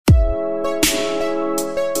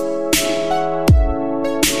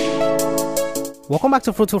Welcome back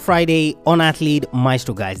to Fruitful Friday on Athlete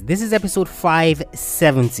Maestro, guys. This is episode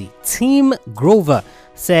 570. Tim Grover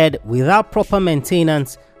said, without proper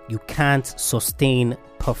maintenance, you can't sustain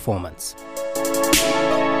performance.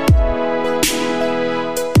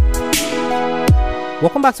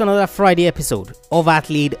 Welcome back to another Friday episode of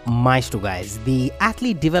Athlete Maestro, guys, the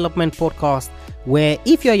athlete development podcast where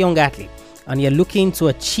if you're a young athlete and you're looking to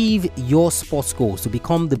achieve your sports goals, to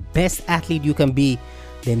become the best athlete you can be,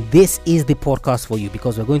 then this is the podcast for you,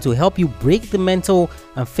 because we're going to help you break the mental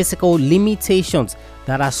and physical limitations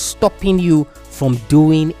that are stopping you from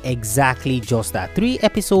doing exactly just that. 3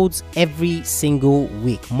 episodes every single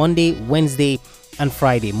week, Monday, Wednesday, and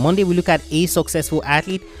Friday. Monday, we look at a successful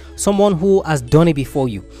athlete, someone who has done it before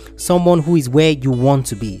you, someone who is where you want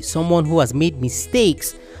to be, someone who has made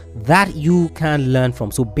mistakes that you can learn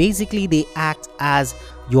from. So basically, they act as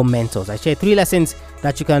your mentors. I share 3 lessons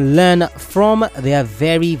that you can learn from their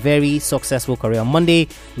very, very successful career. On Monday,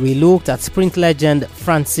 we looked at sprint legend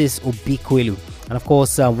Francis Obikwelu. And of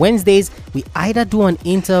course, Wednesdays, we either do an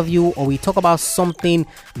interview or we talk about something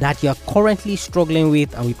that you're currently struggling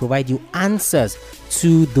with, and we provide you answers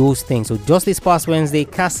to those things. So just this past Wednesday,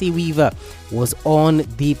 Cassie Weaver was on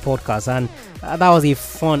the podcast, and that was a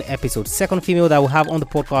fun episode. Second female that we'll have on the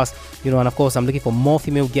podcast, and of course, I'm looking for more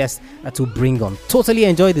female guests to bring on. Totally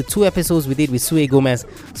enjoyed the 2 episodes we did with Sue Gomez.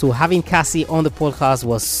 So having Cassie on the podcast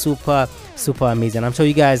was super, super amazing. I'm sure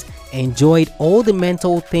you guys enjoyed all the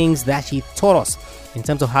mental things that she taught us in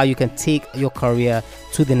terms of how you can take your career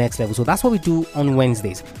to the next level. So that's what we do on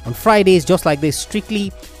Wednesdays. On Fridays, just like this,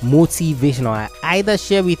 strictly motivational. I either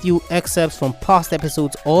share with you excerpts from past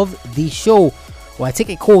episodes of the show, or I take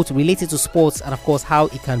a quote related to sports and of course how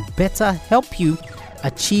it can better help you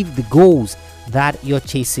achieve the goals that you're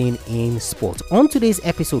chasing in sport. On today's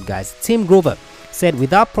episode, guys, Tim Grover said,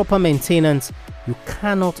 without proper maintenance, you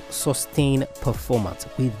cannot sustain performance.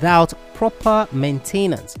 Without proper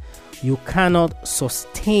maintenance, you cannot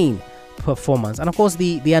sustain performance. And of course,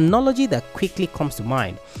 the analogy that quickly comes to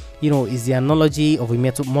mind, is the analogy of a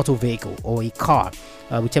motor vehicle or a car,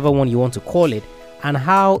 whichever one you want to call it, and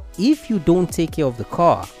how if you don't take care of the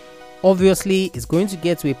car, obviously it's going to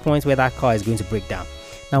get to a point where that car is going to break down.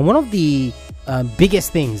 Now, one of the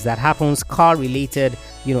biggest things that happens car related,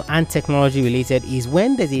 and technology related, is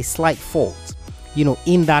when there's a slight fault,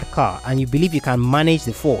 in that car, and you believe you can manage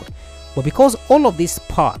the fault. But because all of these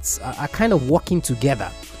parts are kind of working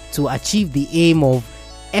together to achieve the aim of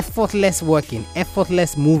effortless working,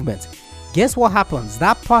 effortless movement, guess what happens?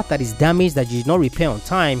 That part that is damaged, that you did not repair on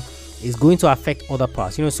time, is going to affect other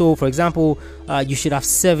parts. So for example, you should have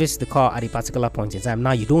serviced the car at a particular point in time.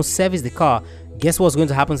 Now you don't service the car, guess what's going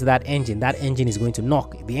to happen to that engine? That engine is going to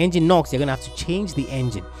knock. If the engine knocks, you're going to have to change the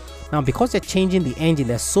engine. Now, because you're changing the engine,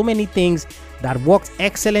 there's so many things that worked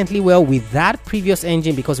excellently well with that previous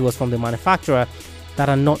engine because it was from the manufacturer that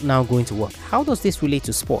are not now going to work. How does this relate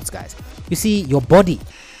to sports, guys? You see, your body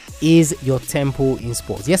is your temple in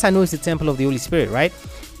sports. Yes, I know it's the temple of the Holy Spirit, right?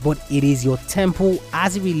 But it is your temple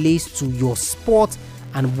as it relates to your sport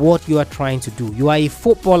and what you are trying to do. You are a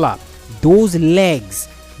footballer. Those legs,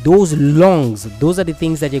 those lungs, those are the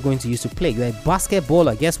things that you're going to use to play. You're a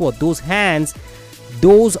basketballer. Guess what? Those hands,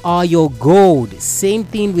 those are your gold. Same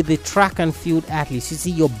thing with the track and field athletes. You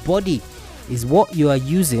see, your body is what you are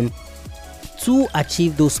using to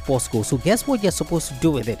achieve those sports goals. So guess what you're supposed to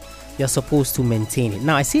do with it? You're supposed to maintain it.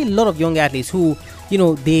 Now, I see a lot of young athletes who,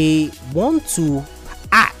 they want to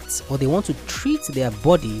act, or they want to treat their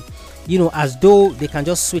body, as though they can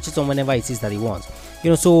just switch it on whenever it is that they want.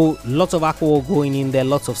 So lots of alcohol going in there,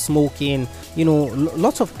 lots of smoking,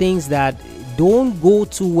 lots of things that don't go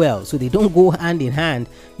too well. So they don't go hand in hand,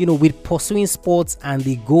 with pursuing sports and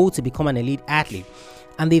the goal to become an elite athlete.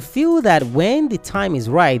 And they feel that when the time is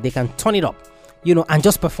right, they can turn it up, and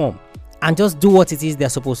just perform and just do what it is they're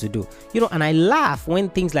supposed to do. And I laugh when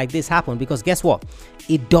things like this happen, because guess what?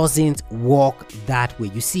 It doesn't work that way.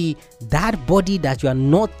 You see, that body that you are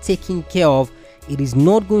not taking care of, it is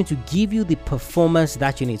not going to give you the performance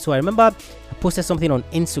that you need. So I remember I posted something on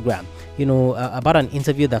Instagram, about an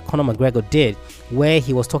interview that Conor McGregor did where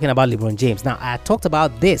he was talking about LeBron James. Now, I talked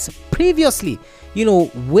about this previously,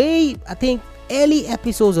 I think early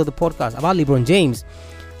episodes of the podcast about LeBron James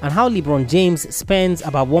and how LeBron James spends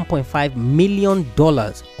about $1.5 million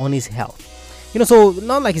on his health. So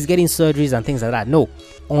not like he's getting surgeries and things like that. No,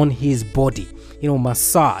 on his body,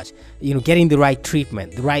 massage, getting the right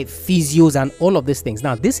treatment, the right physios and all of these things.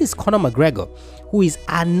 Now, this is Conor McGregor, who is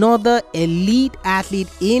another elite athlete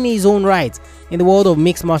in his own right in the world of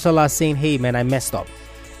mixed martial arts, saying, hey man, I messed up.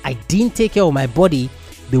 I didn't take care of my body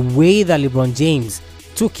the way that LeBron James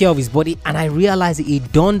took care of his body, and I realized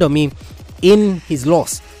it dawned on me in his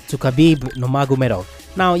loss to Khabib Nurmagomedov.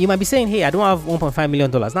 Now, you might be saying, hey, I don't have $1.5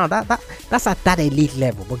 million. Now, that's at that elite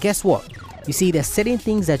level. But guess what? You see, there's certain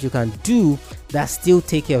things that you can do that still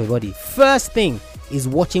take care of your body. First thing is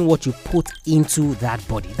watching what you put into that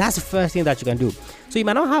body. That's the first thing that you can do. So you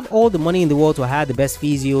might not have all the money in the world to hire the best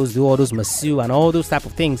physios, do all those masseuse and all those type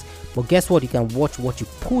of things. But guess what? You can watch what you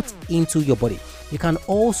put into your body. You can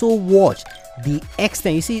also watch the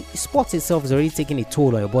extent. You see, sports itself is already taking a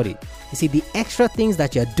toll on your body. You see, the extra things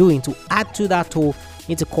that you're doing to add to that toll, you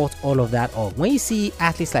need to cut all of that off. When you see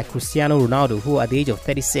athletes like Cristiano Ronaldo, who at the age of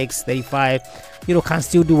 36, 35, can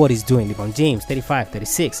still do what he's doing. LeBron James, 35,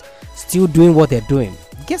 36, still doing what they're doing.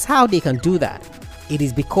 Guess how they can do that? It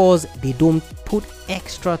is because they don't put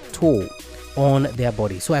extra toll on their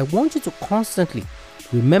body. So I want you to constantly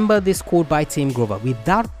remember this quote by Tim Grover: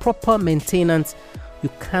 without proper maintenance, you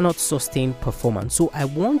cannot sustain performance. So I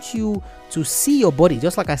want you to see your body,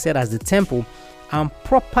 just like I said, as the temple, and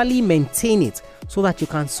properly maintain it so that you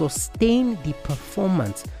can sustain the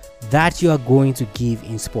performance that you are going to give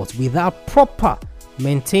in sports. Without proper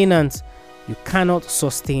maintenance, you cannot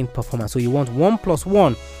sustain performance. So you want 1 +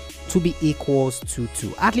 1 to be equals to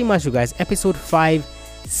 2. Athlete Maestro, guys, episode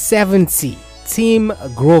 570. Tim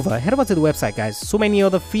Grover. Head over to the website, guys. So many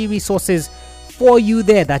other free resources for you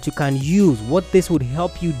there that you can use. What this would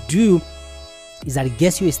help you do is that it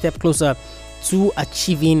gets you a step closer to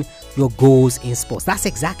achieving your goals in sports. That's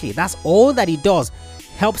all that it does.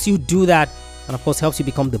 Helps you do that, and of course helps you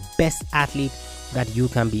become the best athlete that you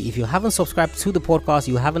can be. If you haven't subscribed to the podcast,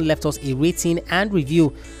 you haven't left us a rating and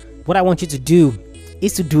review, what I want you to do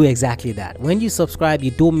is to do exactly that. When you subscribe,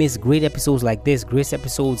 you don't miss great episodes like this, great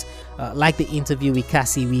episodes like the interview with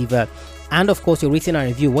Cassie Weaver, and of course your rating and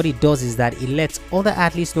review. What it does is that it lets other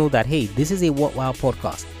athletes know that, hey, this is a worthwhile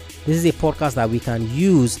podcast. This is a podcast that we can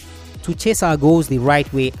use to chase our goals the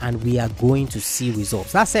right way, and we are going to see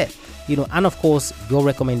results. That's it. And of course your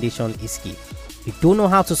recommendation is key. If you don't know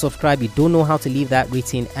how to subscribe, you don't know how to leave that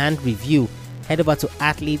rating and review, head over to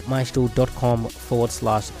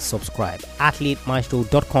athletemaestro.com/subscribe.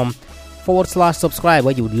 athletemaestro.com/subscribe,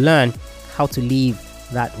 where you would learn how to leave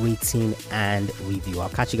that rating and review. I'll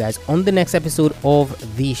catch you guys on the next episode of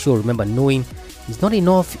the show. Remember, knowing is not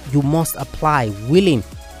enough, you must apply. Willing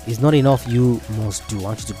is not enough, you must do. I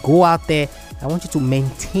want you to go out there. I want you to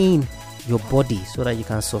maintain your body so that you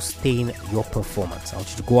can sustain your performance. I want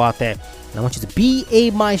you to go out there and I want you to be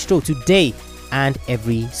a maestro today and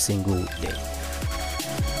every single day.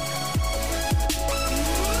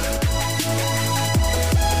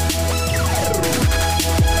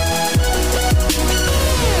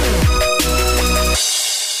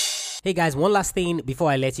 Hey guys, one last thing before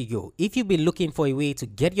I let you go. If you've been looking for a way to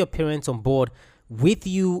get your parents on board with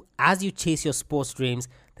you as you chase your sports dreams,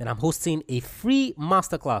 then I'm hosting a free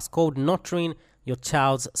masterclass called Nurturing Your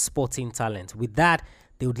Child's Sporting Talent. With that,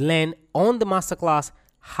 they would learn on the masterclass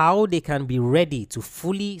how they can be ready to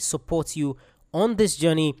fully support you on this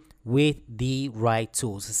journey with the right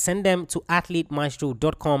tools. Send them to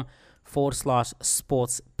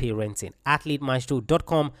athletemaestro.com/sports parenting.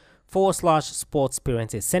 athletemaestro.com/sports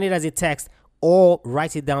parenting. Send it as a text or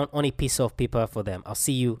write it down on a piece of paper for them. I'll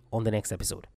see you on the next episode.